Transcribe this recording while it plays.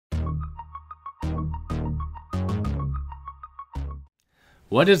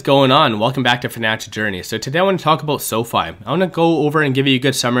What is going on? Welcome back to Financial Journey. So today I want to talk about SoFi. I want to go over and give you a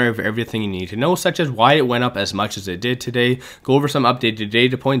good summary of everything you need to know, such as why it went up as much as it did today, go over some updated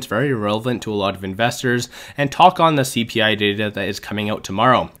data points very relevant to a lot of investors, and talk on the CPI data that is coming out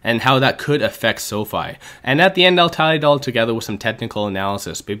tomorrow and how that could affect SoFi. And at the end, I'll tie it all together with some technical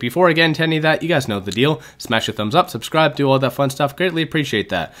analysis. But before I get into any of that, you guys know the deal. Smash a thumbs up, subscribe, do all that fun stuff. Greatly appreciate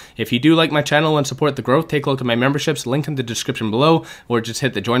that. If you do like my channel and support the growth, take a look at my memberships, link in the description below, or just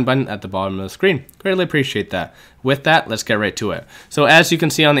hit the join button at the bottom of the screen. Greatly appreciate that. With that, let's get right to it. So as you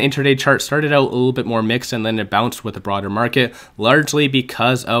can see on the intraday chart, started out a little bit more mixed and then it bounced with the broader market, largely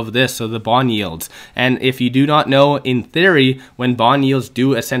because of this, so the bond yields. And if you do not know, in theory, when bond yields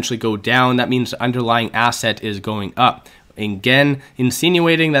do essentially go down, that means the underlying asset is going up. Again,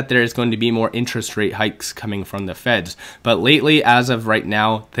 insinuating that there is going to be more interest rate hikes coming from the feds. But lately, as of right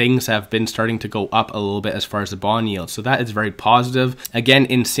now, things have been starting to go up a little bit as far as the bond yield. So that is very positive. Again,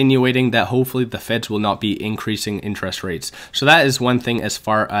 insinuating that hopefully the feds will not be increasing interest rates. So that is one thing as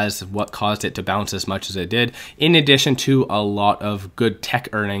far as what caused it to bounce as much as it did, in addition to a lot of good tech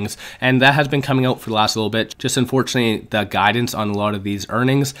earnings. And that has been coming out for the last little bit. Just unfortunately, the guidance on a lot of these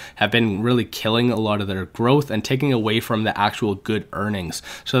earnings have been really killing a lot of their growth and taking away from the actual good earnings.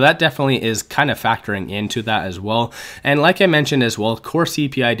 So that definitely is kind of factoring into that as well. And like I mentioned as well, core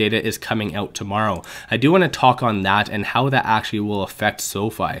CPI data is coming out tomorrow. I do want to talk on that and how that actually will affect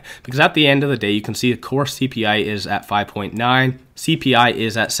SoFi, because at the end of the day, you can see the core CPI is at 5.9. CPI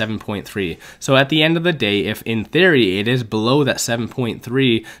is at 7.3. So at the end of the day, if in theory it is below that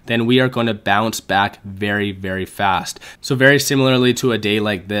 7.3, then we are going to bounce back very, very fast. So very similarly to a day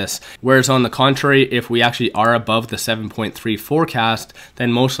like this. Whereas on the contrary, if we actually are above the 7.3 forecast,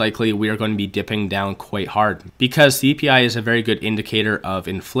 then most likely we are going to be dipping down quite hard, because CPI is a very good indicator of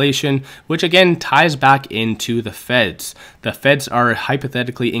inflation, which again ties back into the feds. The feds are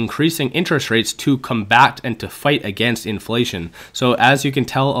hypothetically increasing interest rates to combat and to fight against inflation. So as you can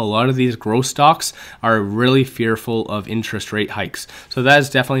tell, a lot of these growth stocks are really fearful of interest rate hikes. So that is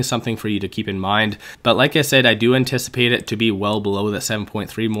definitely something for you to keep in mind. But like I said, I do anticipate it to be well below the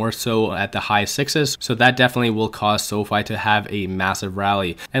 7.3, more so at the high sixes. So that definitely will cause SoFi to have a massive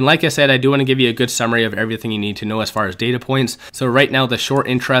rally. And like I said, I do want to give you a good summary of everything you need to know as far as data points. So right now, the short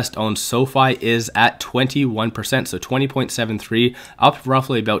interest on SoFi is at 21%, so 20.73, up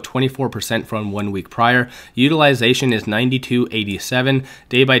roughly about 24% from 1 week prior. Utilization is 92.87.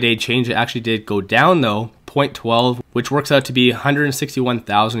 Day by day change, it actually did go down though, 0.12, which works out to be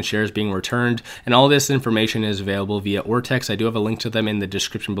 161,000 shares being returned. And all this information is available via Ortex. I do have a link to them in the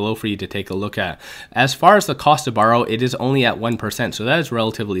description below for you to take a look at. As far as the cost to borrow, it is only at 1%. So that is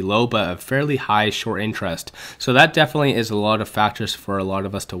relatively low, but a fairly high short interest. So that definitely is a lot of factors for a lot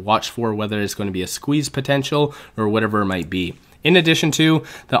of us to watch for, whether it's going to be a squeeze potential or whatever it might be. In addition to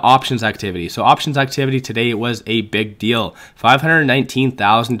the options activity. So options activity today was a big deal.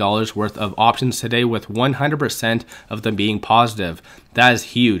 $519,000 worth of options today, with 100% of them being positive. That is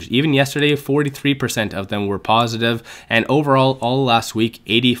huge. Even yesterday, 43% of them were positive, and overall, all last week,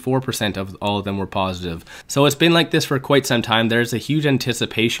 84% of all of them were positive. So it's been like this for quite some time. There's a huge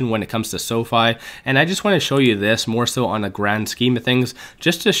anticipation when it comes to SoFi, and I just want to show you this more so on a grand scheme of things,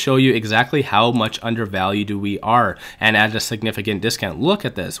 just to show you exactly how much undervalued we are and at a significant discount. Look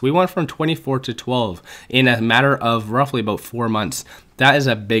at this. We went from 24 to 12 in a matter of roughly about 4 months. That is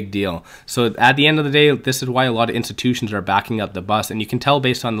a big deal. So at the end of the day, this is why a lot of institutions are backing up the bus. And you can tell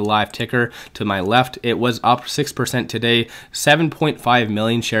based on the live ticker to my left, it was up 6% today, 7.5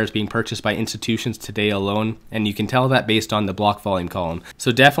 million shares being purchased by institutions today alone. And you can tell that based on the block volume column.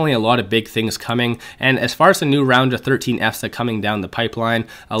 So definitely a lot of big things coming. And as far as the new round of 13Fs that coming down the pipeline,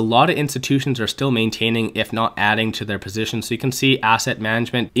 a lot of institutions are still maintaining, if not adding to their position. So you can see asset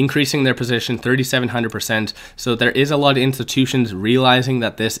management increasing their position 3,700%. So there is a lot of institutions realizing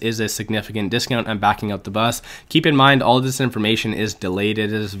that this is a significant discount and backing up the bus. Keep in mind, all this information is delayed.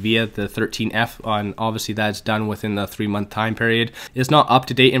 It is via the 13F on, obviously that's done within the 3-month time period. It's not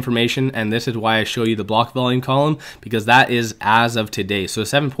up-to-date information, and this is why I show you the block volume column, because that is as of today. So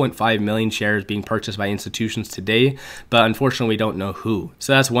 7.5 million shares being purchased by institutions today, but unfortunately we don't know who.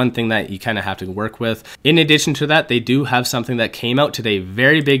 So that's one thing that you kind of have to work with. In addition to that, they do have something that came out today,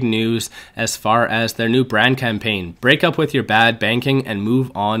 very big news as far as their new brand campaign. Break up with your bad banking moving and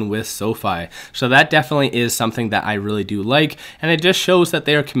move on with SoFi. So that definitely is something that I really do like, and it just shows that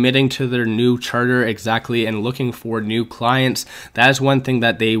they are committing to their new charter exactly and looking for new clients. That is one thing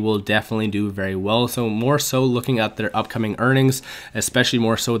that they will definitely do very well. So more so looking at their upcoming earnings, especially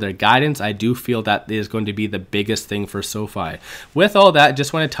more so their guidance, I do feel that is going to be the biggest thing for SoFi. With all that,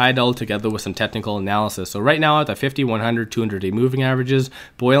 just want to tie it all together with some technical analysis. So right now at the 50, 100, 200-day moving averages,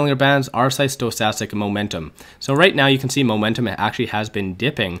 Bollinger Bands, RSI, stochastic, and momentum. So right now you can see momentum actually has been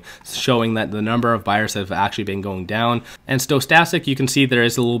dipping, showing that the number of buyers have actually been going down. And stochastic, you can see there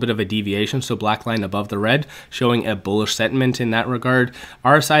is a little bit of a deviation, so black line above the red, showing a bullish sentiment in that regard.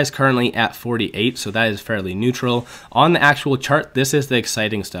 RSI is currently at 48, so that is fairly neutral. On the actual chart, this is the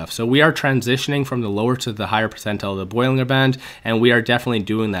exciting stuff. So we are transitioning from the lower to the higher percentile of the Bollinger Band, and we are definitely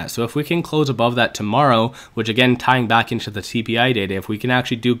doing that. So if we can close above that tomorrow, which again tying back into the CPI data, if we can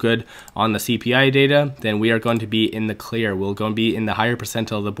actually do good on the CPI data, then we are going to be in the clear. We're going to be in the higher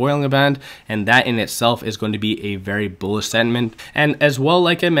percentile of the Bollinger Band, and that in itself is going to be a very bullish sentiment. And as well,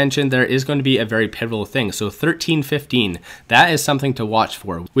 like I mentioned, there is going to be a very pivotal thing. So 13.15, that is something to watch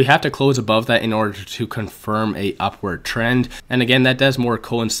for. We have to close above that in order to confirm a upward trend. And again, that does more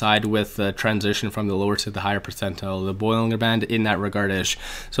coincide with the transition from the lower to the higher percentile of the Bollinger Band in that regard-ish.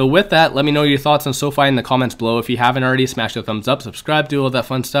 So with that, let me know your thoughts on SoFi in the comments below. If you haven't already, smash the thumbs up, subscribe, do all that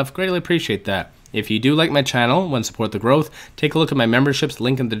fun stuff. Greatly appreciate that. If you do like my channel and want to support the growth, take a look at my memberships,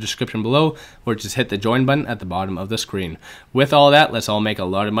 link in the description below, or just hit the join button at the bottom of the screen. With all that, let's all make a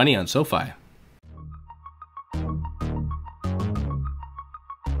lot of money on SoFi.